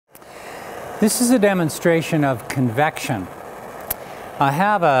This is a demonstration of convection. I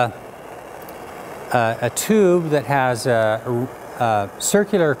have a tube that has a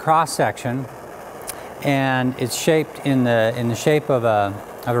circular cross-section, and it's shaped in the shape of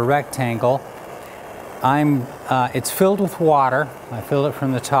a rectangle. It's filled with water. I filled it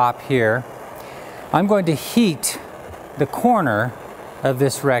from the top here. I'm going to heat the corner of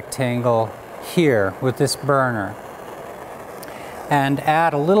this rectangle here with this burner and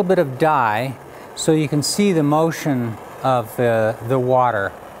add a little bit of dye so you can see the motion of the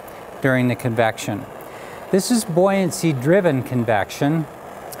water during the convection. This is buoyancy-driven convection.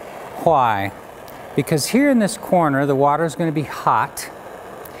 Why? Because here in this corner the water is going to be hot.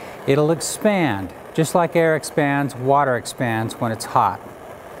 It'll expand. Just like air expands, water expands when it's hot.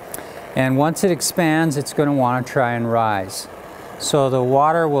 And once it expands, it's going to want to try and rise. So the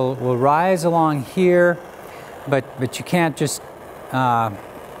water will rise along here, but you can't just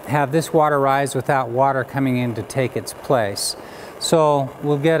have this water rise without water coming in to take its place. So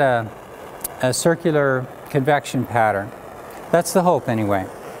we'll get a circular convection pattern. That's the hope anyway.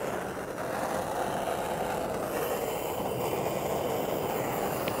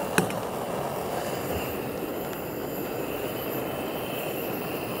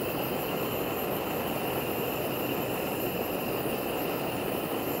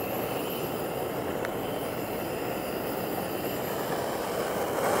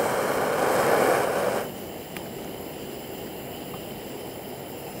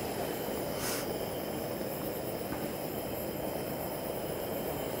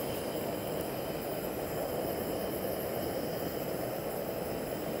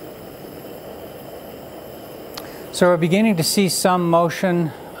 So we're beginning to see some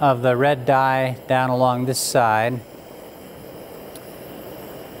motion of the red dye down along this side.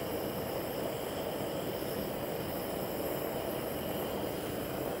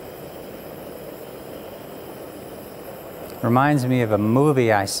 Reminds me of a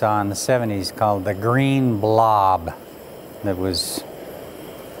movie I saw in the 70s called The Green Blob that was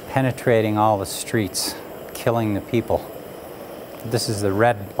penetrating all the streets, killing the people. This is the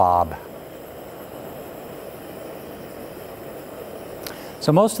red blob.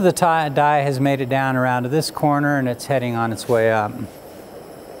 So most of the dye has made it down around to this corner and it's heading on its way up.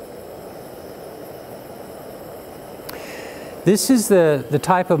 This is the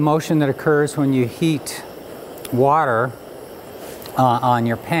type of motion that occurs when you heat water on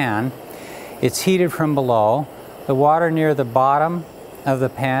your pan. It's heated from below. The water near the bottom of the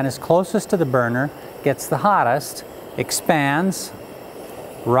pan is closest to the burner, gets the hottest, expands,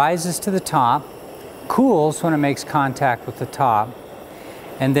 rises to the top, cools when it makes contact with the top,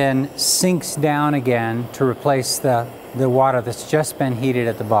 and then sinks down again to replace the water that's just been heated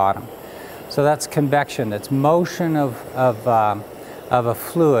at the bottom. So that's convection. That's motion of a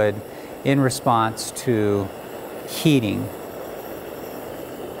fluid in response to heating.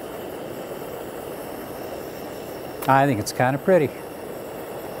 I think it's kind of pretty.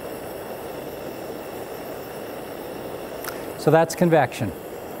 So that's convection.